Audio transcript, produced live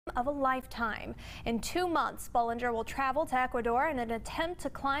of a lifetime. In 2 months, Bullinger will travel to Ecuador in an attempt to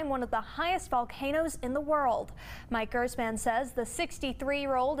climb one of the highest volcanoes in the world. Mike Gersman says the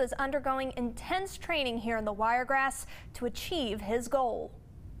 63-year-old is undergoing intense training here in the Wiregrass to achieve his goal.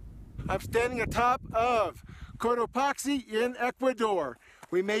 I'm standing atop of Cotopaxi in Ecuador.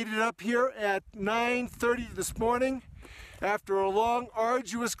 We made it up here at 9:30 this morning after a long,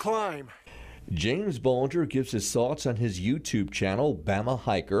 arduous climb. James Bullinger gives his thoughts on his YouTube channel, Bama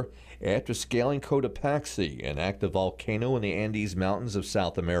Hiker, after scaling Cotopaxi, an active volcano in the Andes Mountains of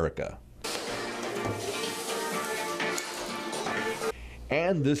South America.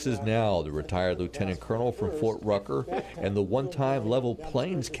 And this is now the retired lieutenant colonel from Fort Rucker and the one-time Level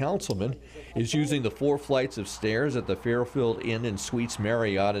Plains councilman is using the 4 flights of stairs at the Fairfield Inn and Suites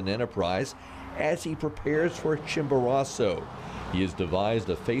Marriott and Enterprise as he prepares for Chimborazo. He has devised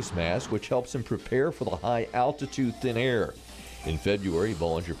a face mask which helps him prepare for the high-altitude thin air. In February,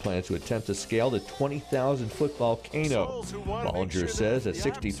 Bullinger plans to attempt to scale the 20,000-foot volcano. Bullinger says at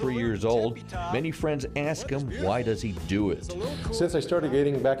 63 years old, many friends ask him, why does he do it? Since I started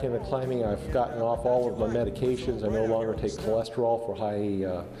getting back into climbing, I've gotten off all of my medications. I no longer take cholesterol for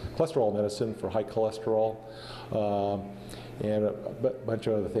cholesterol medicine for high cholesterol, and a bunch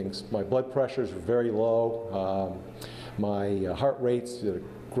of other things. My blood pressure is very low. My heart rate's at a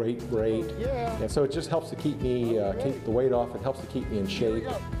great rate, and so it just helps to keep me keep the weight off. It helps to keep me in shape.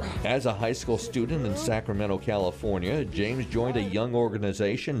 As a high school student in Sacramento, California, James joined a young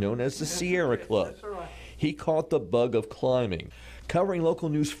organization known as the Sierra Club. He caught the bug of climbing. Covering local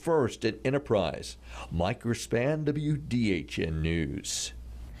news first at Enterprise, Mike Gersman, WDHN News.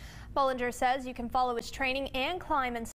 Bullinger says you can follow his training and climb in